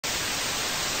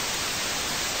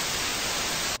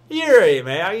You're here,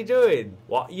 mate. How you doing?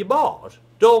 What, you bored?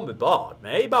 Don't be bored,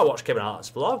 mate. You better watch Kevin Hart's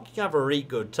vlog. You can have a really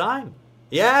good time.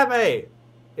 Yeah, mate.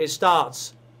 It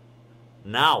starts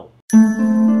now.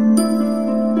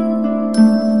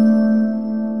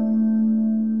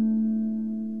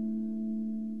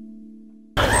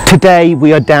 Today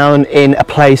we are down in a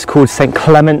place called St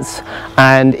Clements,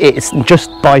 and it's just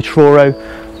by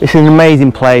Truro. It's an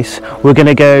amazing place. We're going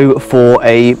to go for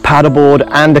a paddleboard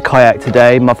and a kayak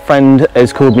today. My friend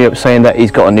has called me up saying that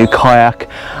he's got a new kayak.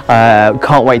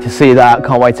 Can't wait to see that.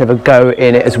 Can't wait to have a go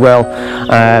in it as well.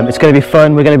 It's going to be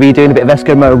fun. We're going to be doing a bit of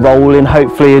Eskimo rolling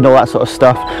hopefully and all that sort of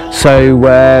stuff.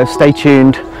 So stay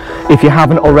tuned. If you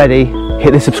haven't already,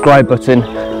 hit the subscribe button,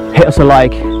 hit us a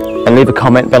like and leave a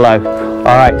comment below.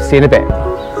 Alright, see you in a bit.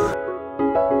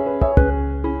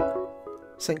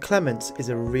 St Clements is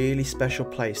a really special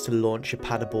place to launch your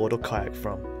paddleboard or kayak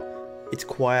from. It's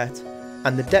quiet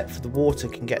and the depth of the water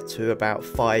can get to about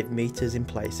 5 meters in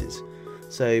places,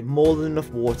 so more than enough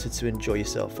water to enjoy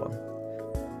yourself on.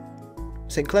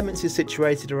 St Clements is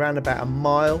situated around about a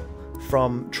mile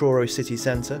from Truro city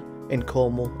centre in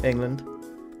Cornwall, England.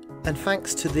 And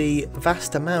thanks to the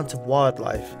vast amount of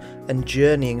wildlife and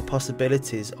journeying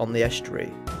possibilities on the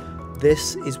estuary,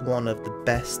 this is one of the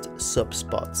best SUP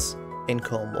spots in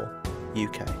Cornwall,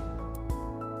 UK.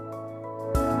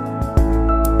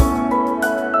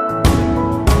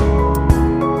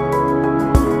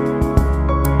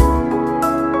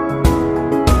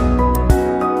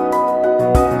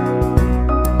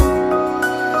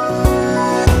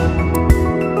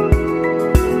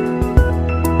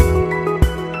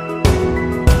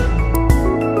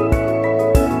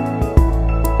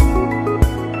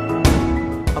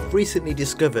 Recently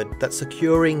discovered that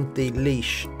securing the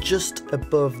leash just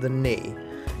above the knee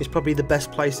is probably the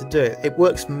best place to do it. It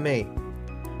works for me.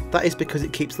 That is because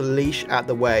it keeps the leash out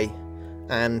the way,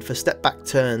 and for step back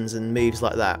turns and moves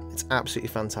like that, it's absolutely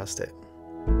fantastic.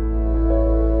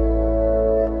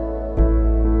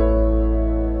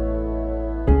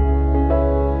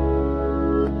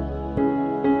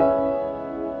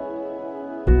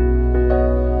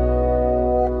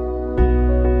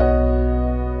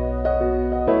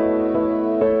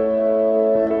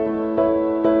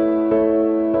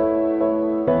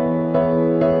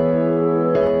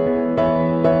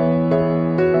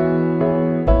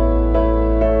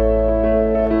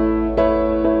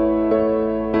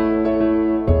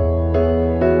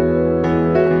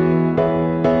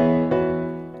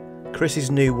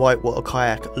 Chris's new whitewater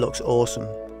kayak looks awesome.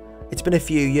 It's been a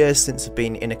few years since I've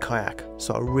been in a kayak,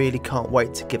 so I really can't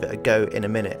wait to give it a go in a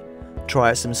minute.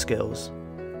 Try out some skills.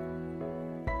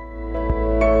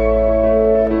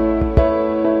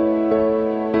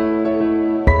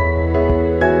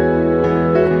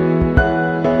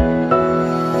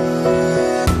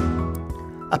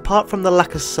 Apart from the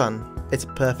lack of sun, it's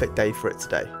a perfect day for it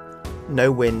today.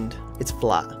 No wind, it's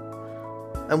flat,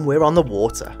 and we're on the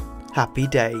water. Happy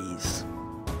days.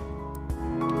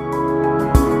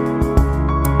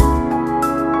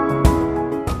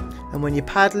 And when you're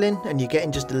paddling and you're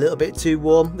getting just a little bit too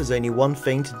warm, there's only one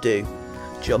thing to do.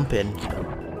 Jump in.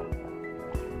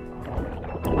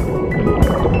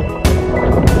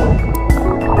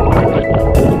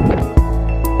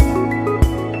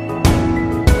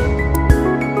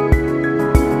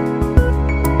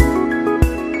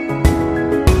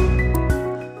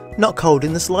 Not cold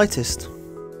in the slightest.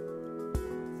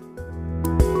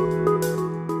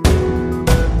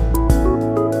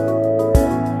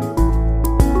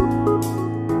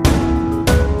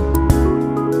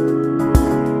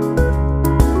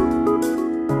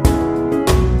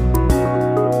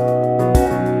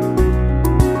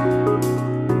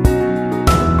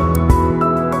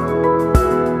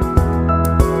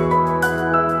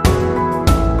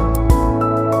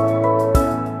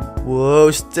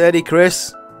 Whoa, steady,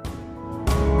 Chris.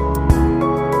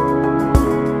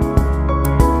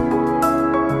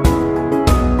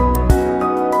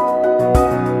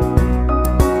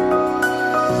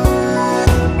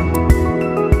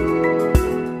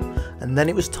 And then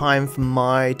it was time for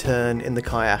my turn in the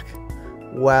kayak.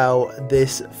 Wow,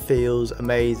 this feels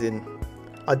amazing.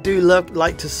 I do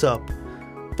like to SUP,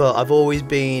 but I've always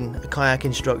been a kayak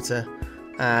instructor,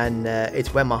 and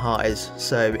it's where my heart is,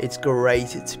 so it's great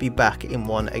to be back in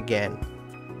one again.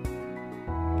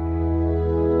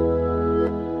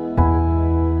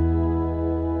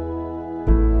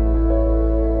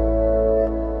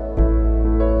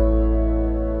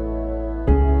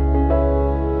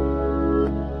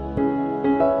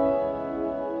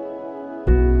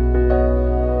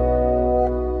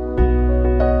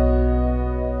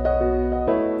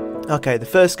 Okay, the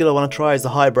first skill I want to try is the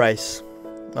high brace.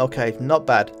 Okay, not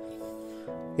bad.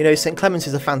 You know, St Clements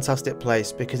is a fantastic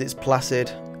place because it's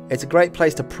placid. It's a great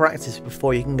place to practice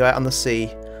before you can go out on the sea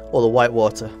or the white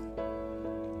water.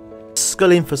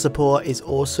 Sculling for support is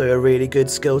also a really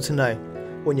good skill to know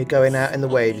when you're going out in the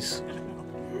waves.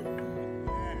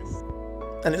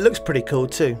 And it looks pretty cool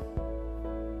too.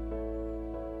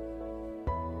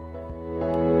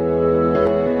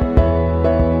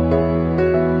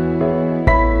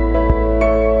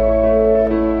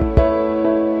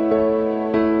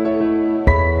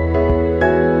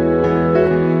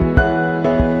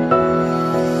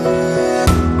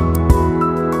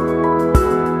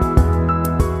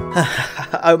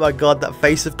 Oh my god, that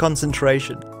face of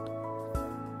concentration.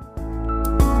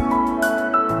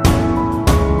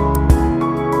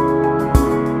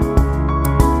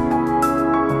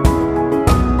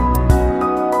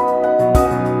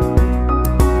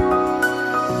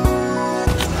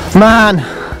 Man,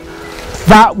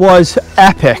 that was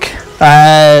epic.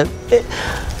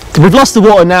 We've lost the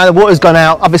water now, the water's gone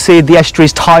out. Obviously the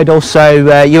estuary's tidal,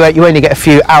 so you only get a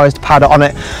few hours to paddle on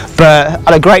it. But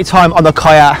I had a great time on the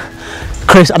kayak.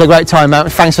 Chris, had a great time, man.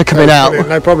 Thanks for coming out.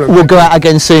 No problem. We'll go out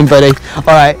again soon, buddy.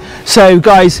 Alright, so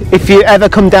guys, if you ever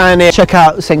come down here, check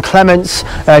out St Clements.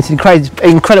 It's an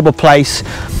incredible place.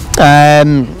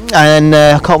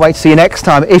 I can't wait to see you next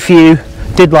time. If you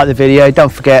did like the video,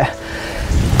 don't forget,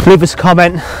 leave us a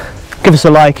comment, give us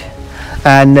a like,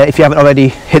 and if you haven't already,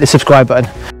 hit the subscribe button.